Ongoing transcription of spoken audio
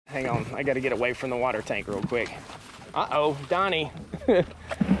Hang on, I gotta get away from the water tank real quick. Uh-oh, Donnie.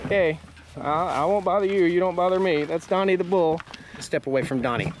 Hey, I won't bother you, you don't bother me. That's Donnie the bull. Step away from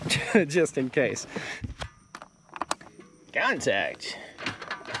Donnie, just in case. Contact.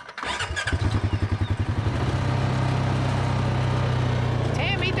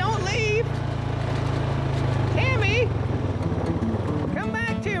 Tammy, don't leave. Tammy, come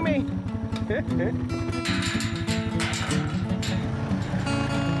back to me.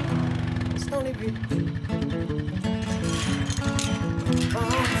 Stoney Ridge. Oh,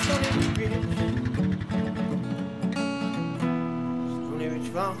 Stoney Ridge. Stoney Ridge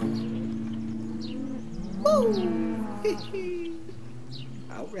Farm. Woo!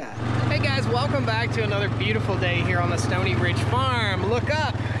 All right. Hey guys, welcome back to another beautiful day here on the Stoney Ridge Farm. Look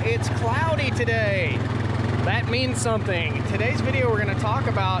up, it's cloudy today. That means something. Today's video we're going to talk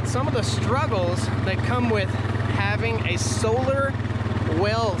about some of the struggles that come with having a solar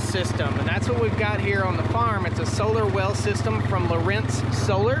well system, and that's what we've got here on the farm. It's a solar well system from Lawrence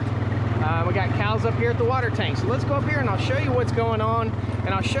Solar. We got cows up here at the water tank, so let's go up here and I'll show you what's going on,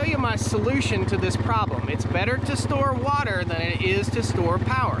 and I'll show you my solution to this problem. It's better to store water than it is to store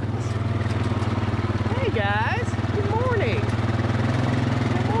power. Hey guys, good morning.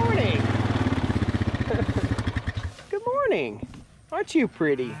 Good morning. Good morning. Aren't you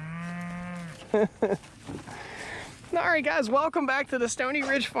pretty? Alright guys, welcome back to the Stoney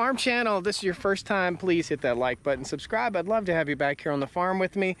Ridge Farm channel. If this is your first time, please hit that like button, subscribe. I'd love to have you back here on the farm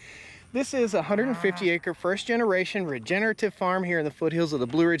with me. This is a 150-acre first-generation regenerative farm here in the foothills of the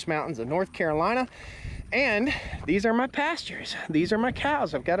Blue Ridge Mountains of North Carolina. And these are my pastures. These are my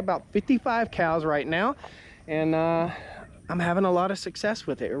cows. I've got about 55 cows right now, and I'm having a lot of success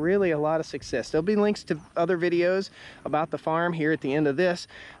with it, really a lot of success. There'll be links to other videos about the farm here at the end of this.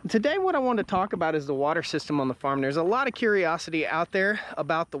 Today what I want to talk about is the water system on the farm. There's a lot of curiosity out there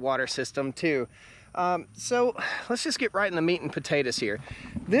about the water system too. So let's just get right in the meat and potatoes here.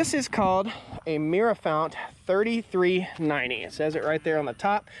 This is called a Mirafount 3390. It says it right there on the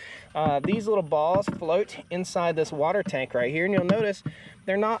top. These little balls float inside this water tank right here, and you'll notice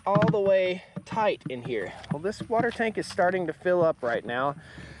they're not all the way tight in here. Well, this water tank is starting to fill up right now,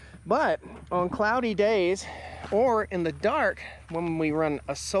 but on cloudy days or in the dark when we run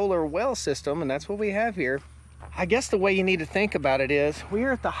a solar well system, and that's what we have here, I guess the way you need to think about it is we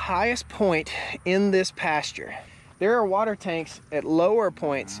are at the highest point in this pasture. There are water tanks at lower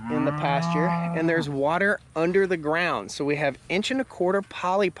points in the pasture, and there's water under the ground. So we have 1.25-inch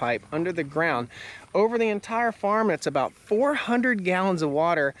poly pipe under the ground. Over the entire farm, it's about 400 gallons of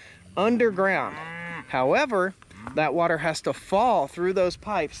water underground. However, that water has to fall through those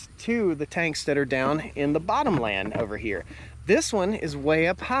pipes to the tanks that are down in the bottom land over here. This one is way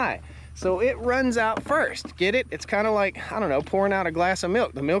up high, so it runs out first. Get it? It's kind of like, I don't know, pouring out a glass of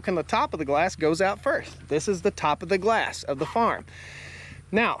milk. The milk in the top of the glass goes out first. This is the top of the glass of the farm.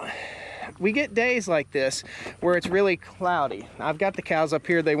 Now, we get days like this where it's really cloudy. I've got the cows up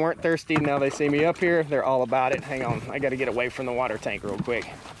here. They weren't thirsty. Now they see me up here. They're all about it. Hang on, I got to get away from the water tank real quick.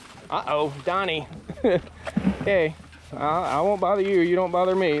 Uh-oh, Donnie. Hey, I won't bother you, you don't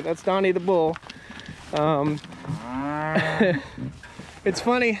bother me. That's Donnie the bull. It's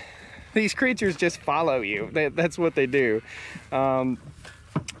funny, these creatures just follow you. That's what they do.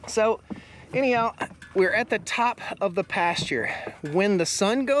 So anyhow, we're at the top of the pasture. When the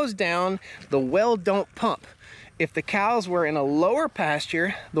sun goes down, the well don't pump. If the cows were in a lower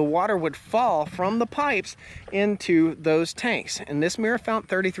pasture, the water would fall from the pipes into those tanks. And this Mirafount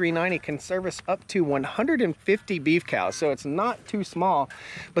 3390 can service up to 150 beef cows, so it's not too small,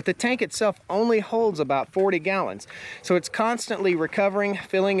 but the tank itself only holds about 40 gallons. So it's constantly recovering,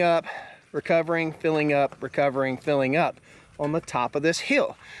 filling up, recovering, filling up, recovering, filling up on the top of this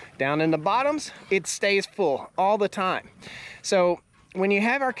hill. Down in the bottoms, it stays full all the time. So when you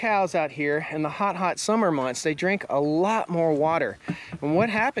have our cows out here in the hot summer months, they drink a lot more water. And what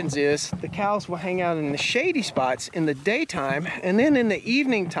happens is the cows will hang out in the shady spots in the daytime, and then in the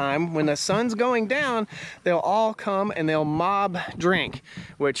evening time when the sun's going down, they'll all come and they'll mob drink,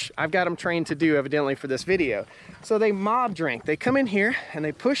 which I've got them trained to do evidently for this video. So they mob drink. They come in here and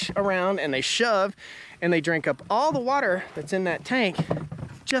they push around and they shove and they drink up all the water that's in that tank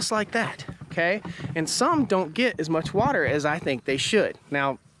just like that. Okay, and some don't get as much water as I think they should.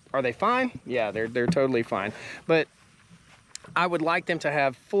 Now, are they fine? Yeah, they're totally fine. But I would like them to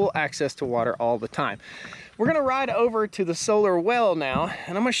have full access to water all the time. We're gonna ride over to the solar well now,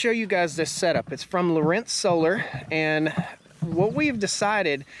 and I'm gonna show you guys this setup. It's from Lawrence Solar, and what we've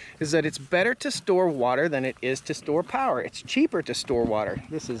decided is that it's better to store water than it is to store power. It's cheaper to store water.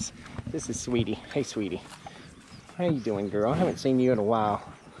 This is Sweetie. Hey, Sweetie. How you doing, girl? I haven't seen you in a while.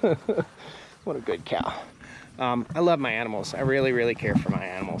 What a good cow. I love my animals. I really, really care for my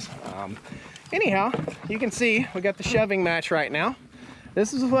animals. Anyhow, you can see we got the shoving match right now.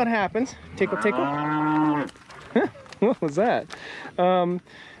 This is what happens. Tickle, tickle. What was that?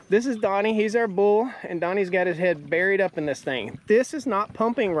 This is Donnie. He's our bull, and Donnie's got his head buried up in this thing. This is not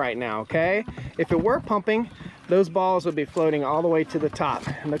pumping right now, okay? If it were pumping, those balls would be floating all the way to the top.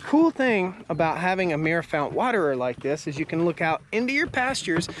 And the cool thing about having a mirror fount waterer like this is you can look out into your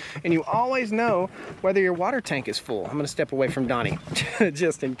pastures and you always know whether your water tank is full. I'm gonna step away from Donnie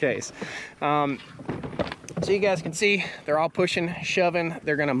just in case. So you guys can see they're all pushing, shoving.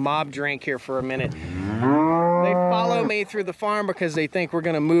 They're gonna mob drink here for a minute. They follow me through the farm because they think we're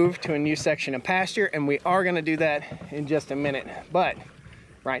gonna move to a new section of pasture, and we are gonna do that in just a minute. But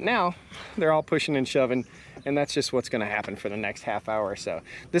right now, they're all pushing and shoving, and that's just what's gonna happen for the next half hour or so.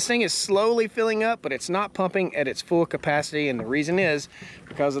 This thing is slowly filling up, but it's not pumping at its full capacity, and the reason is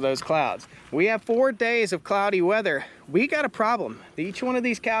because of those clouds. We have 4 days of cloudy weather. We got a problem. Each one of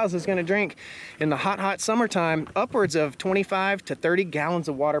these cows is gonna drink in the hot, hot summertime upwards of 25 to 30 gallons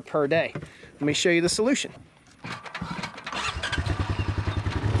of water per day. Let me show you the solution. Hey,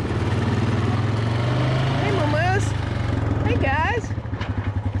 mamas. Hey, guys.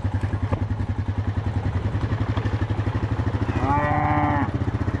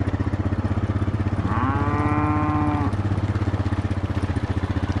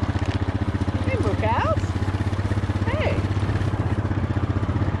 Hey, little cows. Hey.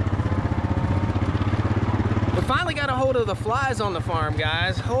 We finally got a hold of the flies on the farm,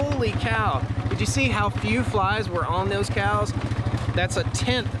 guys. Holy cow. Did you see how few flies were on those cows? That's a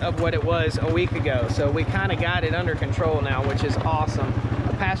tenth of what it was a week ago. So we kind of got it under control now, which is awesome.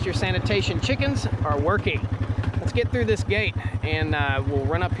 The pasture sanitation chickens are working. Let's get through this gate and we'll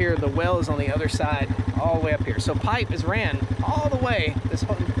run up here. The well is on the other side, all the way up here. So pipe is ran all the way this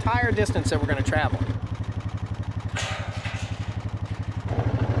whole entire distance that we're gonna travel.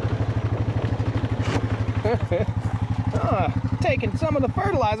 Taking some of the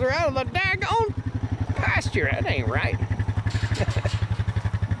fertilizer out of the daggone pasture. That ain't right.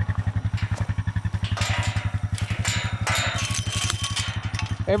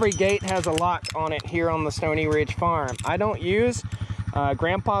 Every gate has a lock on it here on the Stoney Ridge farm. I don't use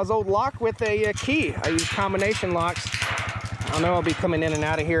Grandpa's old lock with a key. I use combination locks. I know I'll be coming in and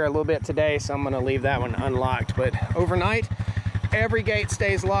out of here a little bit today, so I'm gonna leave that one unlocked. But overnight, every gate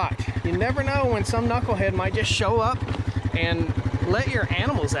stays locked. You never know when some knucklehead might just show up and let your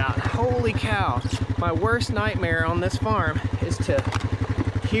animals out. Holy cow. My worst nightmare on this farm is to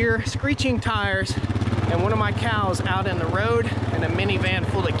hear screeching tires and one of my cows out in the road and a minivan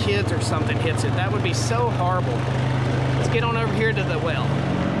full of kids or something hits it. That would be so horrible. Let's get on over here to the well.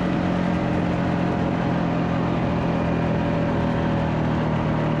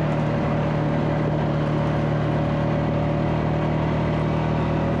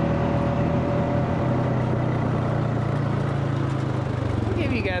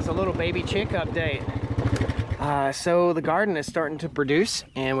 A little baby chick update. So the garden is starting to produce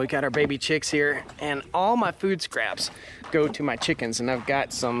and we've got our baby chicks here, and all my food scraps go to my chickens, and I've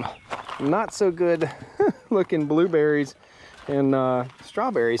got some not so good looking blueberries and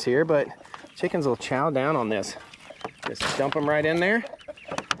strawberries here, but chickens will chow down on this. Just dump them right in there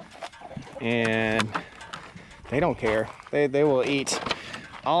and they don't care. They will eat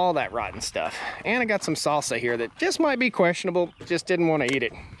all that rotten stuff. And I got some salsa here that just might be questionable, just didn't want to eat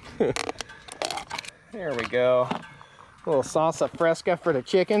it. There we go. A little salsa fresca for the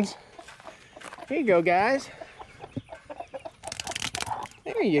chickens. Here you go, guys.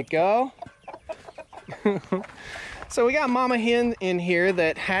 There you go. So we got mama hen in here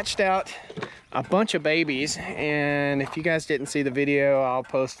that hatched out a bunch of babies, and if you guys didn't see the video, I'll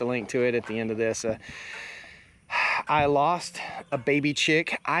post a link to it at the end of this. I lost a baby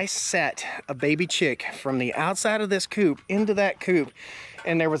chick. I set a baby chick from the outside of this coop into that coop,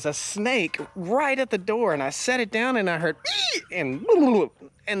 and there was a snake right at the door, and I set it down and I heard and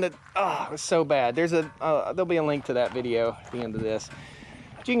it was so bad. There'll be a link to that video at the end of this.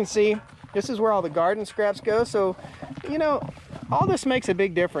 But you can see this is where all the garden scraps go. So, you know, all this makes a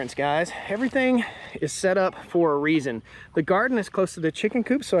big difference, guys. Everything is set up for a reason. The garden is close to the chicken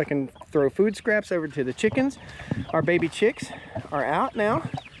coop, so I can throw food scraps over to the chickens. Our baby chicks are out now,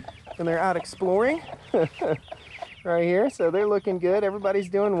 and they're out exploring right here, so they're looking good. Everybody's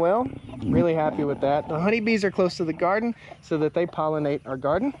doing well. Really happy with that. The honeybees are close to the garden so that they pollinate our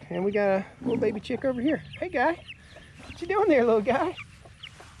garden, and we got a little baby chick over here. Hey, guy. What you doing there, little guy?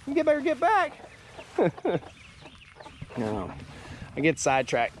 You better get back. No. I get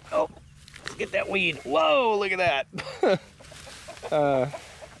sidetracked. Oh, let's get that weed. Whoa, look at that.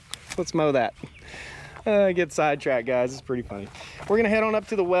 Let's mow that. Get sidetracked, guys. It's pretty funny. We're gonna head on up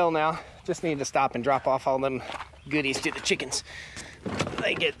to the well now. Just need to stop and drop off all them goodies to the chickens.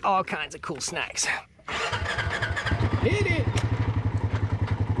 They get all kinds of cool snacks. Hit it.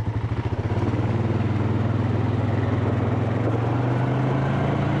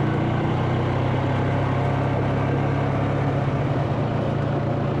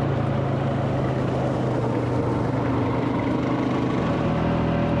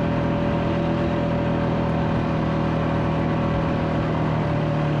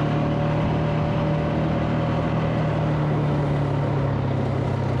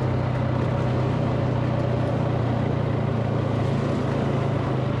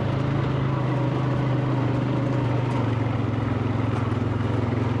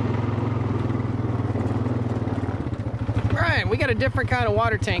 We got a different kind of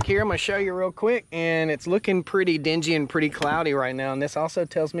water tank here. I'm gonna show you real quick, and it's looking pretty dingy and pretty cloudy right now. And this also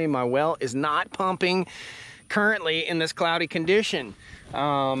tells me my well is not pumping currently in this cloudy condition.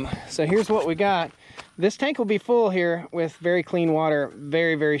 So here's what we got. This tank will be full here with very clean water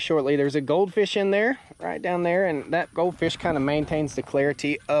very, very shortly. There's a goldfish in there, right down there, and that goldfish kind of maintains the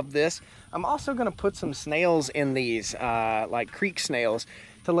clarity of this. I'm also gonna put some snails in these, like creek snails,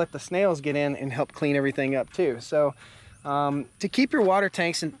 to let the snails get in and help clean everything up too. So to keep your water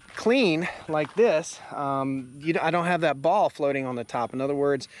tanks clean like this, I don't have that ball floating on the top. In other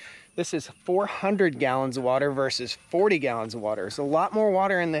words, this is 400 gallons of water versus 40 gallons of water. There's a lot more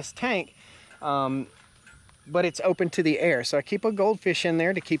water in this tank, but it's open to the air. So I keep a goldfish in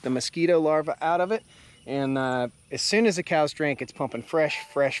there to keep the mosquito larvae out of it. And as soon as the cows drink, it's pumping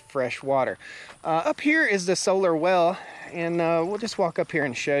fresh water. Up here is the solar well, and we'll just walk up here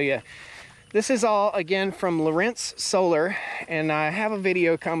and show you. This is all, again, from Lawrence Solar, and I have a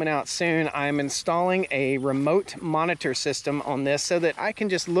video coming out soon. I'm installing a remote monitor system on this so that I can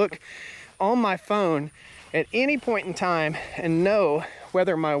just look on my phone at any point in time and know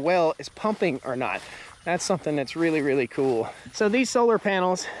whether my well is pumping or not. That's something that's really, really cool. So these solar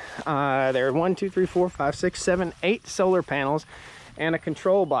panels, there are 1, 2, 3, 4, 5, 6, 7, 8 solar panels and a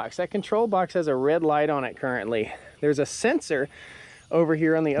control box. That control box has a red light on it currently. There's a sensor over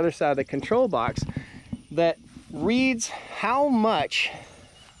here on the other side of the control box that reads how much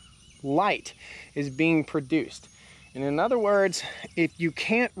light is being produced. And in other words, if you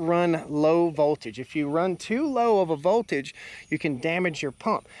can't run low voltage, if you run too low of a voltage, you can damage your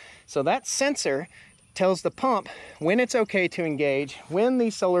pump. So that sensor tells the pump when it's okay to engage, when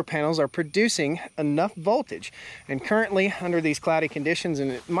these solar panels are producing enough voltage. And currently, under these cloudy conditions,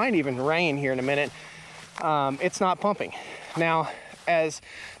 and it might even rain here in a minute, it's not pumping. Now, as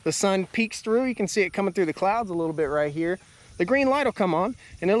the sun peeks through, you can see it coming through the clouds a little bit right here. The green light will come on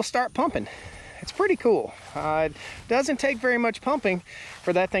and it'll start pumping. It's pretty cool. It doesn't take very much pumping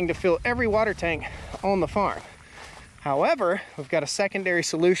for that thing to fill every water tank on the farm. However, we've got a secondary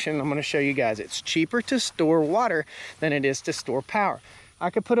solution I'm going to show you guys. It's cheaper to store water than it is to store power. I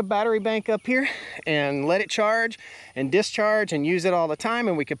could put a battery bank up here and let it charge and discharge and use it all the time,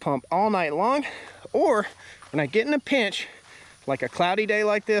 and we could pump all night long. Or when I get in a pinch, like a cloudy day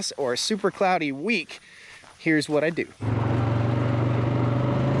like this or a super cloudy week, here's what I do.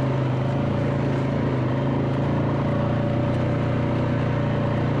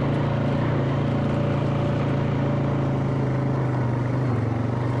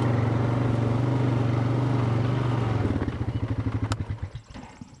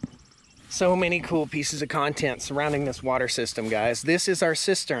 So many cool pieces of content surrounding this water system, guys. This is our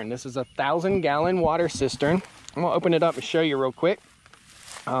cistern. This is a 1,000-gallon water cistern. I'm gonna open it up and show you real quick.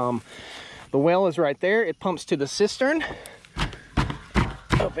 The well is right there. It pumps to the cistern.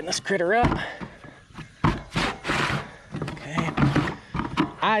 Open this critter up. Okay.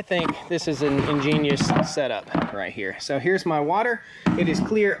 I think this is an ingenious setup right here. So here's my water. It is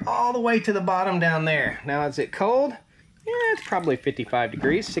clear all the way to the bottom down there. Now, is it cold? Yeah, it's probably 55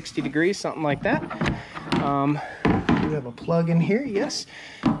 degrees, 60 degrees, something like that. We have a plug in here, yes.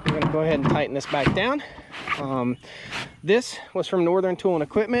 I'm gonna go ahead and tighten this back down. This was from Northern Tool and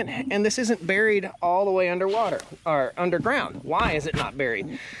Equipment, and this isn't buried all the way underwater or underground. Why is it not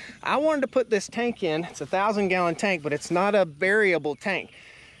buried? I wanted to put this tank in. It's a 1,000-gallon tank, but it's not a buriable tank.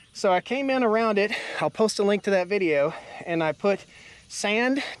 So I came in around it. I'll post a link to that video, and I put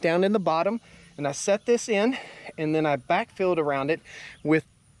sand down in the bottom, and I set this in, and then I backfilled around it with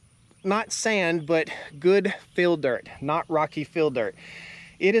not sand, but good fill dirt, not rocky fill dirt.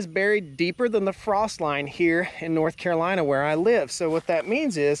 It is buried deeper than the frost line here in North Carolina where I live. So what that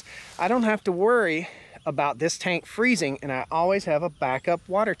means is I don't have to worry about this tank freezing, and I always have a backup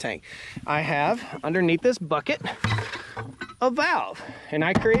water tank. I have underneath this bucket, a valve, and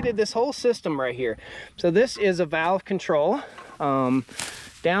I created this whole system right here. So this is a valve control.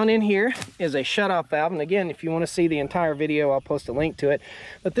 Down in here is a shutoff valve, and again, if you want to see the entire video, I'll post a link to it.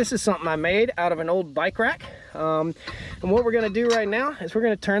 But this is something I made out of an old bike rack. And what we're going to do right now is we're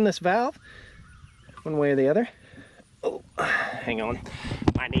going to turn this valve one way or the other. Oh, hang on.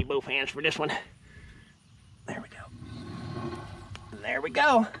 I need both hands for this one. There we go. There we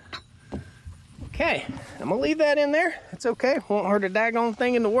go. Okay, I'm gonna leave that in there. It's okay, won't hurt a daggone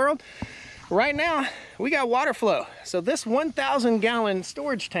thing in the world. Right now, we got water flow. So this 1,000 gallon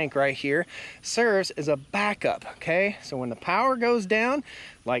storage tank right here serves as a backup, okay? So when the power goes down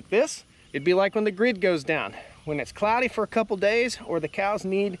like this, it'd be like when the grid goes down. When it's cloudy for a couple days or the cows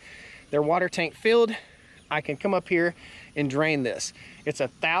need their water tank filled, I can come up here and drain this. It's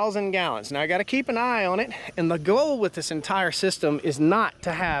 1,000 gallons. Now I gotta keep an eye on it, and the goal with this entire system is not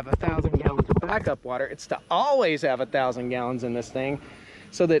to have 1,000 gallons of backup water. It's to always have 1,000 gallons in this thing,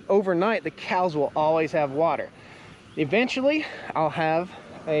 so that overnight the cows will always have water. Eventually, I'll have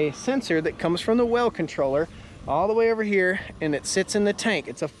a sensor that comes from the well controller all the way over here, and it sits in the tank.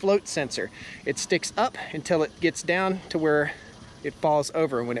 It's a float sensor. It sticks up until it gets down to where it falls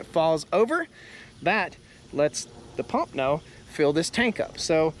over. And when it falls over, that lets the pump know, fill this tank up.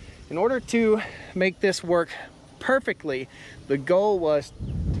 So in order to make this work perfectly, the goal was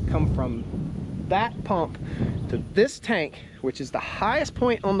to come from that pump to this tank, which is the highest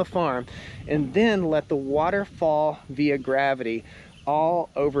point on the farm, and then let the water fall via gravity all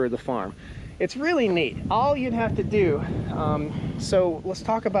over the farm. It's really neat. All you'd have to do, so let's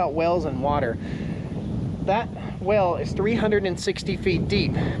talk about wells and water. That well is 360 feet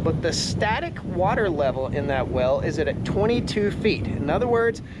deep, but the static water level in that well is at 22 feet. In other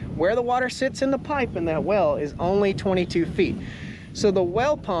words, where the water sits in the pipe in that well is only 22 feet. So the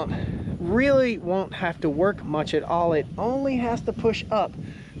well pump really won't have to work much at all. It only has to push up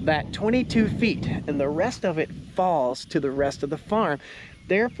that 22 feet, and the rest of it falls to the rest of the farm,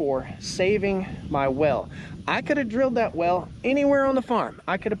 therefore saving my well. I could have drilled that well anywhere on the farm.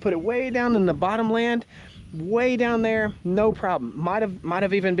 I could have put it way down in the bottom land, way down there, no problem. Might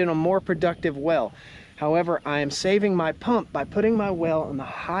have even been a more productive well. However, I am saving my pump by putting my well in the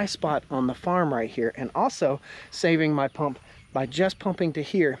high spot on the farm right here, and also saving my pump by just pumping to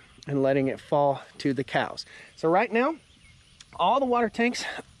here and letting it fall to the cows. So right now, all the water tanks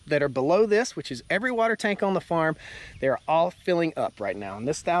that are below this, which is every water tank on the farm, they're all filling up right now. And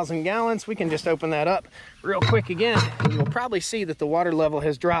this 1,000 gallons, we can just open that up real quick again, and you'll probably see that the water level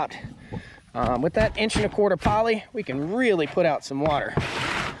has dropped. With that 1¼ inch poly, we can really put out some water.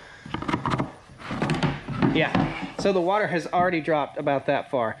 Yeah, so the water has already dropped about that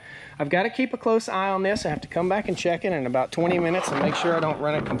far. I've got to keep a close eye on this. I have to come back and check it in about 20 minutes and make sure I don't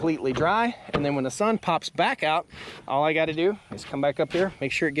run it completely dry. And then when the sun pops back out, all I got to do is come back up here,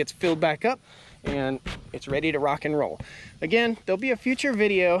 make sure it gets filled back up, and it's ready to rock and roll. Again, there'll be a future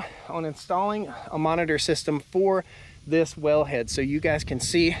video on installing a monitor system for this wellhead, so you guys can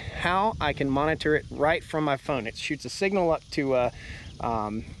see how I can monitor it right from my phone. It shoots a signal up to a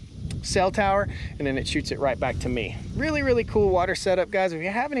cell tower, and then it shoots it right back to me. Really, really cool water setup, guys. If you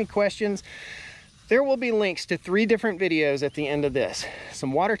have any questions, there will be links to 3 different videos at the end of this.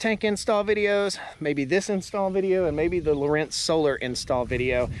 Some water tank install videos, maybe this install video, and maybe the Lorentz solar install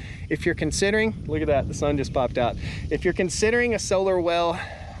video. If you're considering, look at that, the sun just popped out. If you're considering a solar well,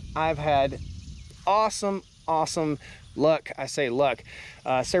 I've had awesome luck, I say luck,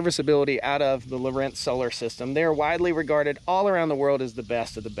 serviceability out of the Lorentz solar system. They're widely regarded all around the world as the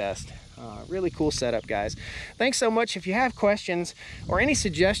best of the best. Really cool setup, guys. Thanks so much. If you have questions or any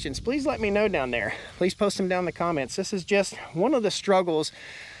suggestions, please let me know down there. Please post them down in the comments. This is just one of the struggles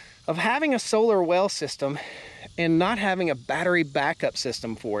of having a solar well system and not having a battery backup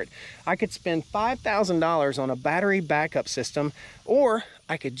system for it. I could spend $5,000 on a battery backup system, or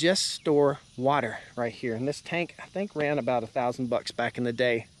I could just store water right here. And this tank, I think, ran about $1,000 back in the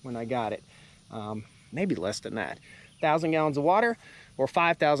day when I got it. Maybe less than that. 1,000 gallons of water or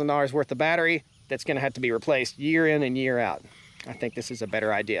 $5,000 worth of battery that's gonna have to be replaced year in and year out. I think this is a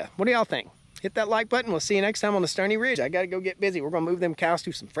better idea. What do y'all think? Hit that like button. We'll see you next time on the Stoney Ridge. I gotta go get busy. We're gonna move them cows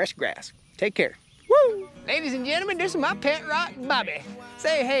to some fresh grass. Take care. Woo! Ladies and gentlemen, this is my pet rock, Bobby.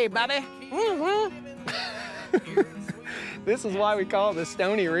 Say hey, Bobby. This is why we call it the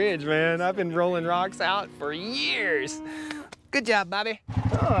Stoney Ridge, man. I've been rolling rocks out for years. Good job, Bobby.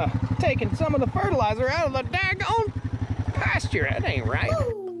 Taking some of the fertilizer out of the daggone pasture. That ain't right.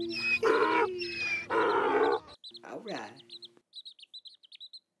 All right.